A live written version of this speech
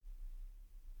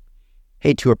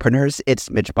Hey, Tourpreneurs,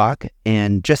 it's Mitch Bach,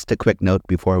 and just a quick note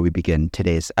before we begin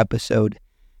today's episode.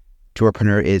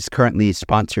 Tourpreneur is currently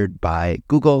sponsored by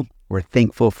Google. We're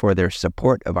thankful for their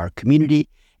support of our community,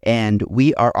 and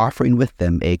we are offering with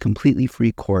them a completely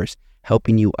free course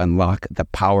helping you unlock the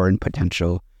power and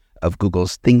potential of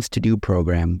Google's Things to Do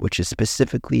program, which is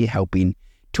specifically helping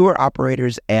tour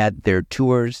operators add their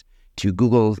tours to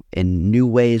Google in new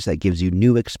ways that gives you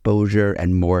new exposure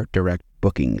and more direct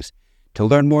bookings. To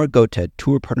learn more, go to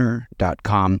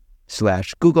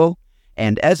tourpreneur.com/Google.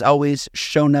 And as always,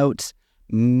 show notes,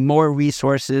 more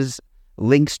resources,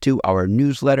 links to our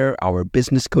newsletter, our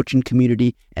business coaching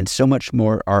community, and so much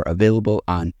more are available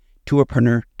on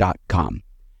tourpreneur.com.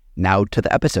 Now to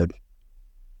the episode.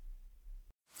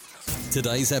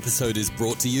 Today's episode is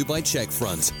brought to you by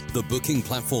Checkfront, the booking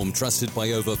platform trusted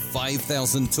by over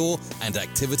 5,000 tour and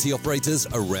activity operators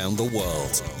around the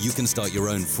world. You can start your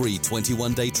own free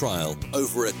 21-day trial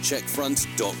over at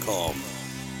checkfront.com.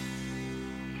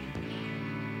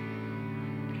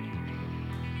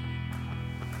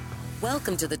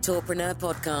 Welcome to the Tourpreneur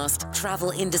podcast.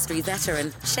 Travel industry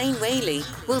veteran Shane Whaley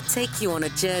will take you on a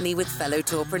journey with fellow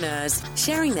tourpreneurs,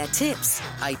 sharing their tips,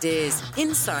 ideas,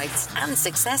 insights, and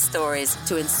success stories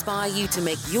to inspire you to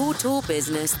make your tour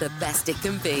business the best it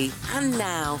can be. And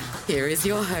now, here is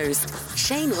your host,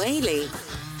 Shane Whaley.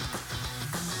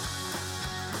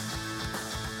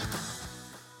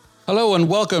 Hello and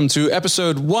welcome to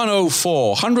episode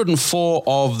 104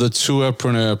 of the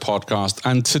Tourpreneur podcast.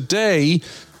 And today,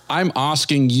 I'm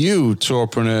asking you,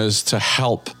 tourpreneurs, to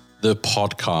help the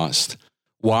podcast.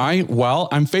 Why? Well,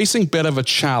 I'm facing a bit of a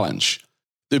challenge.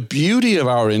 The beauty of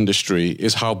our industry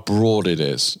is how broad it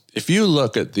is. If you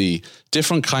look at the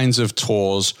different kinds of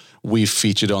tours we've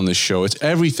featured on this show, it's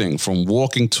everything from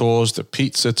walking tours to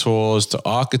pizza tours to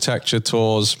architecture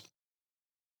tours,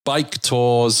 bike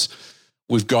tours.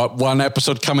 We've got one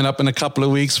episode coming up in a couple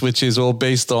of weeks, which is all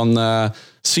based on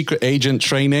secret agent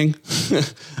training, a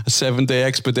 7-day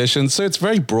expedition. So it's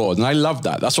very broad, and I love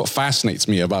that. That's what fascinates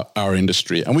me about our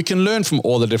industry. And we can learn from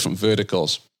all the different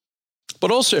verticals.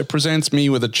 But also it presents me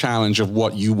with a challenge of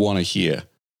what you want to hear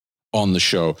on the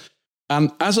show.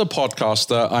 And as a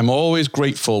podcaster, I'm always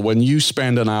grateful when you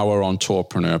spend an hour on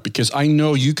Tourpreneur, because I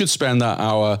know you could spend that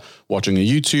hour watching a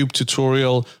YouTube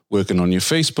tutorial, working on your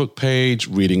Facebook page,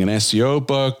 reading an SEO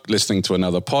book, listening to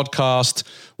another podcast,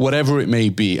 whatever it may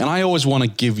be. And I always want to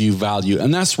give you value.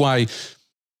 And that's why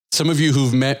some of you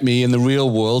who've met me in the real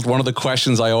world, one of the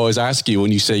questions I always ask you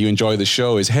when you say you enjoy the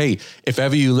show is, hey, if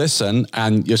ever you listen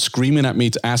and you're screaming at me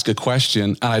to ask a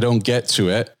question and I don't get to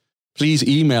it, please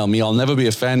email me. I'll never be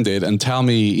offended, and tell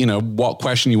me, what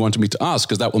question you wanted me to ask,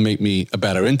 because that will make me a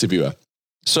better interviewer.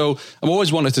 So I've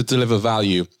always wanted to deliver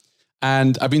value.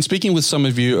 And I've been speaking with some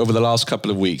of you over the last couple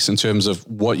of weeks in terms of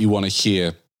what you want to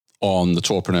hear on the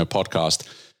Tourpreneur podcast,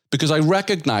 because I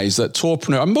recognize that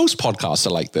Tourpreneur, and most podcasts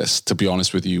are like this, to be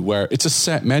honest with you, where it's a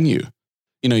set menu.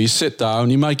 You sit down,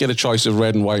 you might get a choice of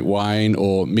red and white wine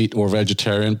or meat or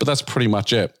vegetarian, but that's pretty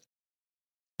much it.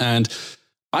 And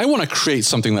I want to create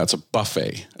something that's a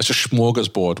buffet. It's a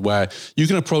smorgasbord where you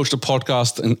can approach the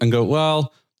podcast and go,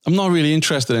 well, I'm not really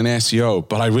interested in SEO,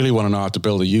 but I really want to know how to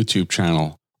build a YouTube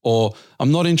channel. Or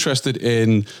I'm not interested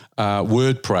in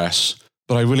WordPress,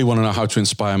 but I really want to know how to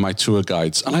inspire my tour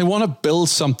guides. And I want to build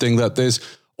something that there's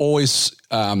always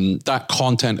that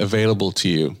content available to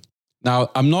you. Now,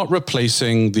 I'm not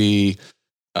replacing the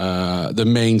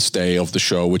mainstay of the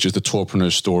show, which is the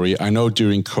Tourpreneur story. I know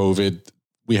during COVID,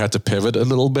 we had to pivot a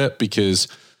little bit because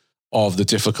of the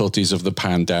difficulties of the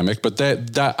pandemic, but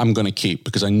that I'm going to keep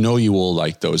because I know you all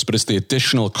like those. But it's the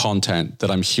additional content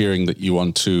that I'm hearing that you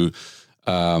want to,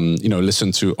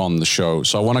 listen to on the show.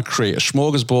 So I want to create a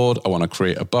smorgasbord. I want to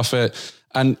create a buffet.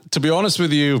 And to be honest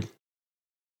with you,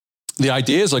 the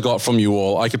ideas I got from you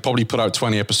all, I could probably put out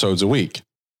 20 episodes a week.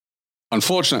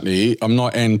 Unfortunately, I'm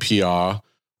not NPR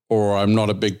or I'm not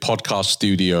a big podcast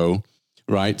studio,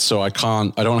 right? So I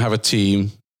don't have a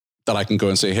team that I can go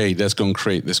and say, hey, let's go and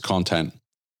create this content.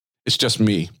 It's just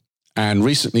me. And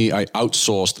recently I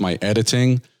outsourced my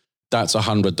editing. That's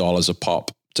 $100 a pop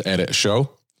to edit a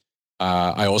show.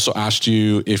 I also asked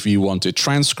you if you wanted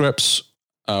transcripts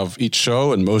of each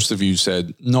show, and most of you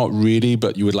said not really,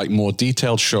 but you would like more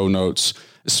detailed show notes,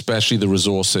 especially the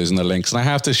resources and the links. And I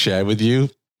have to share with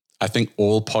you, I think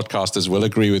all podcasters will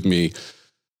agree with me,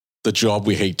 the job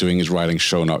we hate doing is writing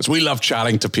show notes. We love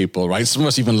chatting to people, right? Some of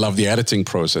us even love the editing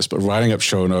process, but writing up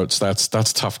show notes, that's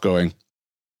tough going.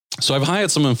 So I've hired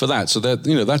someone for that. So that,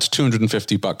 that's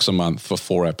 $250 a month for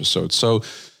 4 episodes. So,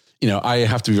 I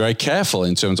have to be very careful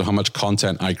in terms of how much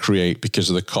content I create because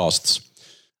of the costs.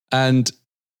 And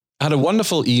I had a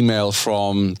wonderful email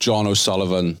from John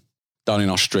O'Sullivan down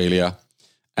in Australia.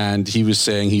 And he was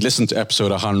saying he listened to episode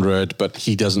 100, but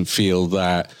he doesn't feel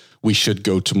that we should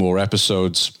go to more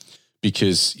episodes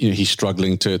because he's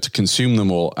struggling to consume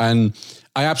them all. And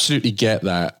I absolutely get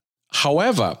that.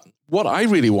 However, what I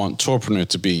really want Tourpreneur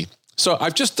to be, so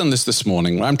I've just done this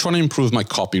morning. I'm trying to improve my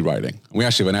copywriting. We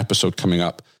actually have an episode coming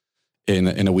up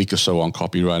in a week or so on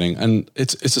copywriting. And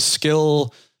it's a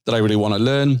skill that I really want to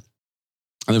learn.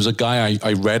 And there was a guy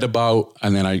I read about,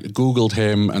 and then I Googled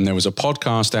him, and there was a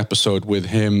podcast episode with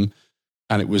him,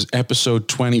 and it was episode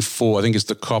 24. I think it's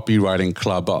the Copywriting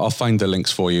Club. I'll find the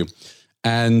links for you.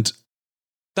 And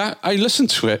that I listened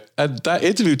to it, and that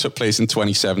interview took place in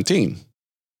 2017.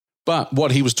 But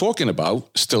what he was talking about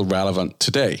is still relevant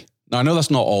today. Now, I know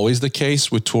that's not always the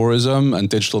case with tourism and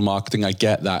digital marketing. I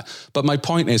get that. But my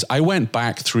point is, I went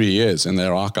back 3 years in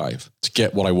their archive to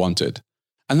get what I wanted.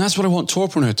 And that's what I want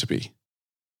Tourpreneur to be.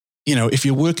 If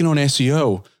you're working on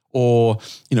SEO or,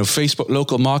 Facebook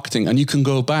local marketing, and you can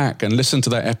go back and listen to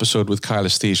that episode with Kyle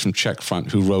Estige from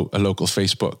Checkfront, who wrote a local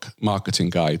Facebook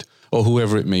marketing guide, or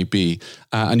whoever it may be,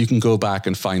 and you can go back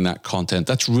and find that content.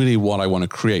 That's really what I want to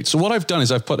create. So what I've done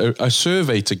is I've put a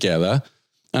survey together,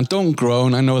 and don't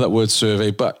groan, I know that word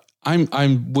survey, but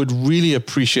I would really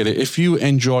appreciate it. If you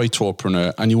enjoy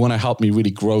Tourpreneur and you want to help me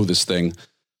really grow this thing,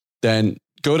 then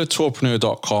go to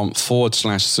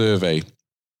tourpreneur.com/survey.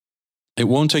 It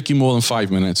won't take you more than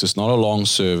 5 minutes. It's not a long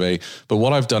survey. But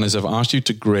what I've done is I've asked you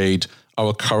to grade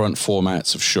our current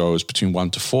formats of shows between 1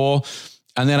 to 4.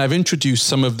 And then I've introduced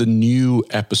some of the new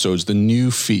episodes, the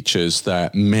new features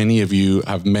that many of you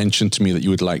have mentioned to me that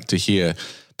you would like to hear.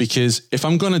 Because if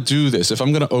I'm going to do this, if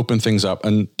I'm going to open things up,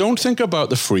 and don't think about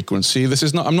the frequency.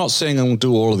 I'm not saying I'm going to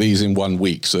do all of these in 1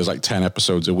 week. So there's like 10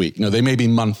 episodes a week. They may be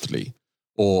monthly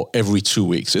or every 2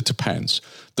 weeks. It depends.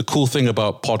 The cool thing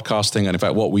about podcasting, and in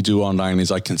fact, what we do online,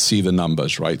 is I can see the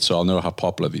numbers, right? So I'll know how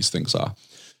popular these things are.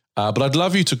 But I'd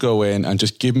love you to go in and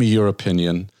just give me your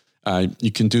opinion.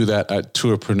 You can do that at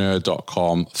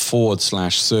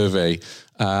tourpreneur.com/survey.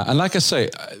 And like I say,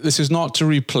 this is not to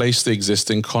replace the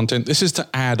existing content. This is to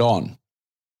add on.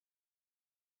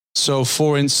 So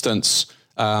for instance,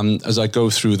 as I go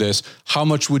through this, how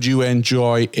much would you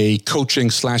enjoy a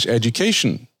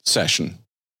coaching/education session?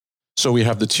 So we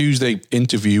have the Tuesday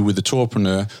interview with the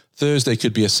Tourpreneur. Thursday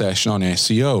could be a session on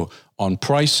SEO, on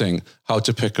pricing, how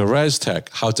to pick a res tech,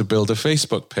 how to build a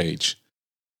Facebook page,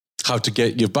 how to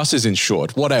get your buses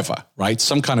insured, whatever, right?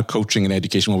 Some kind of coaching and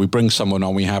education where we bring someone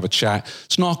on, we have a chat.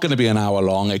 It's not going to be an hour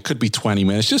long. It could be 20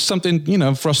 minutes, just something,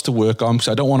 for us to work on, because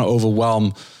I don't want to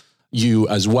overwhelm you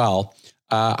as well.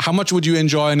 How much would you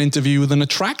enjoy an interview with an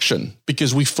attraction?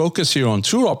 Because we focus here on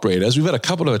tour operators. We've had a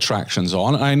couple of attractions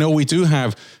on. I know we do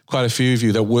have quite a few of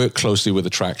you that work closely with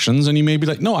attractions, and you may be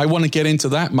like, no, I want to get into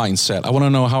that mindset. I want to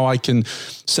know how I can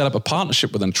set up a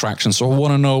partnership with an attraction. So I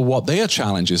want to know what their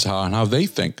challenges are and how they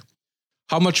think.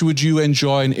 How much would you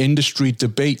enjoy an industry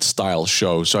debate style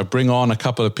show? So I bring on a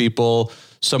couple of people.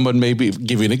 Someone maybe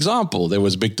give you an example. There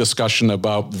was a big discussion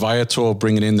about Viator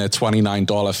bringing in their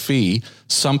 $29 fee.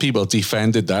 Some people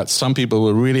defended that. Some people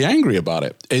were really angry about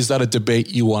it. Is that a debate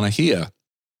you want to hear?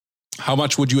 How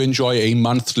much would you enjoy a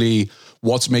monthly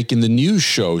What's Making the News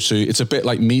show? So it's a bit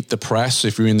like Meet the Press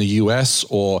if you're in the US,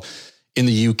 or in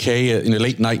the UK, in the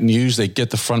late night news, they get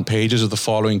the front pages of the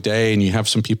following day and you have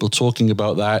some people talking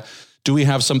about that. Do we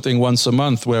have something once a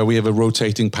month where we have a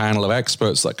rotating panel of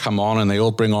experts that come on and they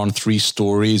all bring on 3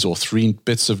 stories or 3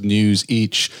 bits of news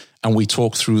each, and we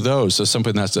talk through those? So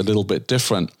something that's a little bit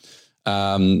different.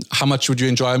 How much would you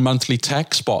enjoy a monthly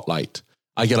tech spotlight?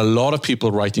 I get a lot of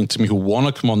people writing to me who want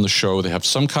to come on the show. They have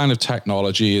some kind of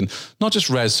technology, and not just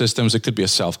res systems. It could be a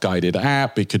self-guided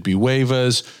app. It could be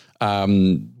waivers,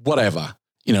 whatever.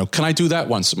 Can I do that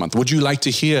once a month? Would you like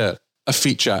to hear a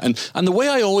feature? And the way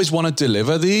I always want to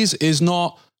deliver these is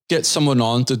not get someone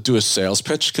on to do a sales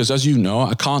pitch, because as you know,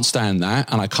 I can't stand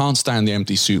that, and I can't stand the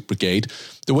empty suit brigade.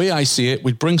 The way I see it,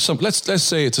 we bring some, let's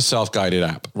say it's a self-guided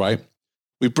app, right?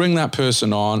 We bring that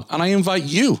person on, and I invite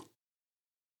you,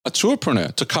 a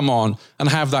tourpreneur, to come on and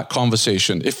have that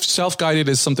conversation. If self-guided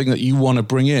is something that you want to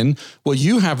bring in, well,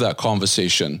 you have that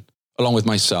conversation along with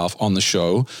myself on the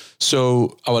show,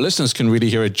 so our listeners can really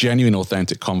hear a genuine,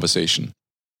 authentic conversation.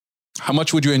 How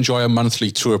much would you enjoy a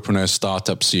monthly Tourpreneur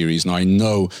startup series? Now, I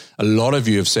know a lot of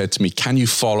you have said to me, can you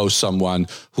follow someone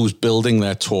who's building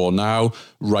their tour now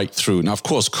right through? Now, of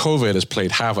course, COVID has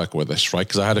played havoc with this, right?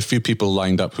 Because I had a few people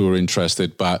lined up who were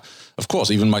interested. But of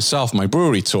course, even myself, my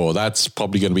brewery tour, that's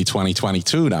probably going to be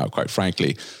 2022 now, quite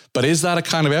frankly. But is that a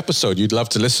kind of episode you'd love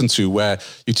to listen to, where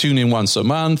you tune in once a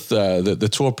month, the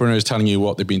Tourpreneur is telling you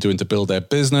what they've been doing to build their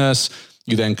business?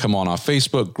 You then come on our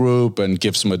Facebook group and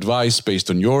give some advice based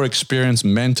on your experience,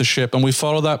 mentorship, and we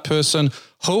follow that person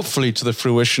hopefully to the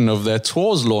fruition of their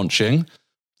tours launching.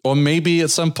 Or maybe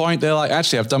at some point they're like,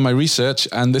 actually, I've done my research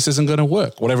and this isn't going to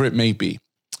work, whatever it may be.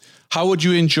 How would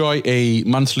you enjoy a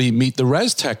monthly Meet the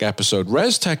ResTech episode?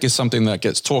 ResTech is something that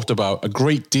gets talked about a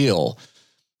great deal.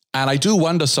 And I do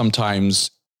wonder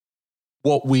sometimes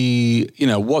what do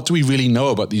we really know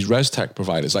about these ResTech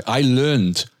providers? Like I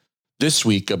learned this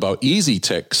week about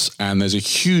EasyTix, and there's a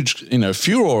huge,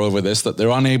 furor over this, that they're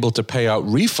unable to pay out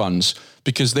refunds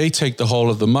because they take the whole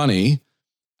of the money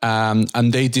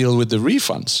and they deal with the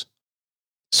refunds.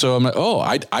 So I'm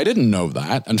like, I didn't know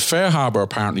that. And Fair Harbor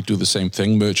apparently do the same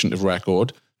thing, merchant of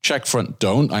record. Checkfront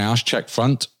don't. I asked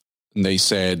Checkfront, and they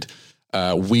said,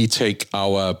 we take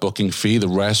our booking fee, the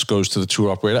rest goes to the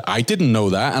tour operator. I didn't know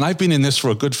that, and I've been in this for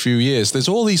a good few years. There's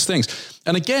all these things.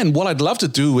 And again, what I'd love to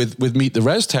do with Meet the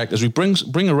ResTech is we bring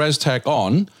a ResTech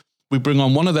on, we bring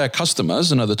on one of their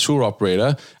customers, another tour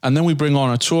operator, and then we bring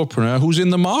on a tourpreneur who's in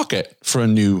the market for a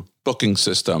new booking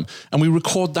system. And we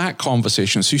record that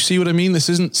conversation. So you see what I mean? This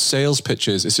isn't sales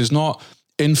pitches. This is not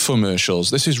infomercials.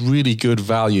 This is really good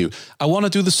value. I want to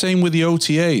do the same with the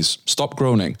OTAs. Stop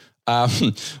groaning.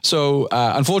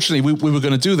 Unfortunately, we were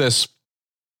going to do this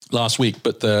last week,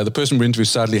 but the person we interviewed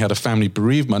sadly had a family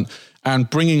bereavement, and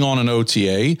bringing on an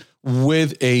OTA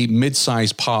with a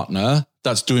mid-sized partner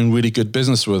that's doing really good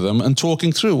business with them and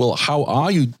talking through, well, how are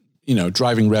you,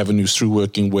 driving revenues through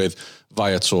working with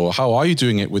Viator? How are you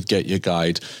doing it with Get Your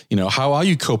Guide? How are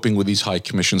you coping with these high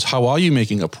commissions? How are you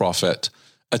making a profit,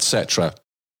 etc.?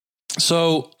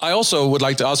 So I also would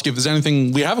like to ask you if there's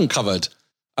anything we haven't covered.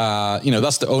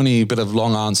 That's the only bit of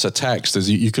long answer text,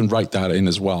 is you can write that in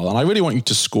as well. And I really want you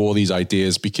to score these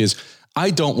ideas, because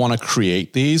I don't want to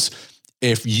create these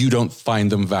if you don't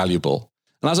find them valuable.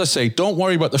 And as I say, don't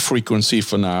worry about the frequency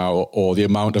for now or the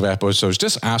amount of episodes.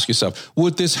 Just ask yourself,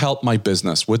 would this help my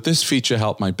business? Would this feature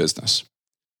help my business?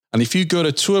 And if you go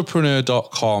to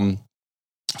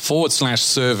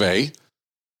tourpreneur.com/survey,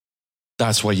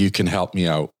 that's where you can help me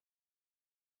out.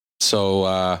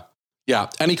 So,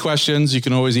 any questions, you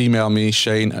can always email me,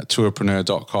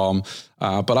 shane@tourpreneur.com.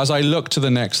 But as I look to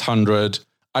the next 100,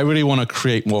 I really want to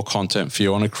create more content for you.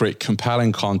 I want to create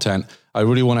compelling content. I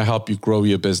really want to help you grow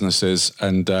your businesses.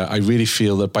 And I really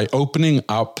feel that by opening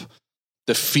up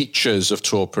the features of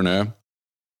Tourpreneur,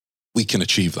 we can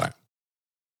achieve that.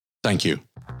 Thank you.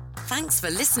 Thanks for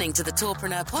listening to the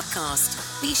Tourpreneur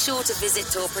podcast. Be sure to visit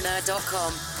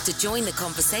tourpreneur.com to join the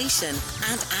conversation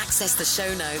and access the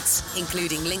show notes,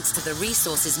 including links to the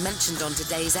resources mentioned on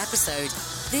today's episode.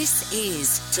 This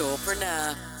is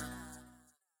Tourpreneur.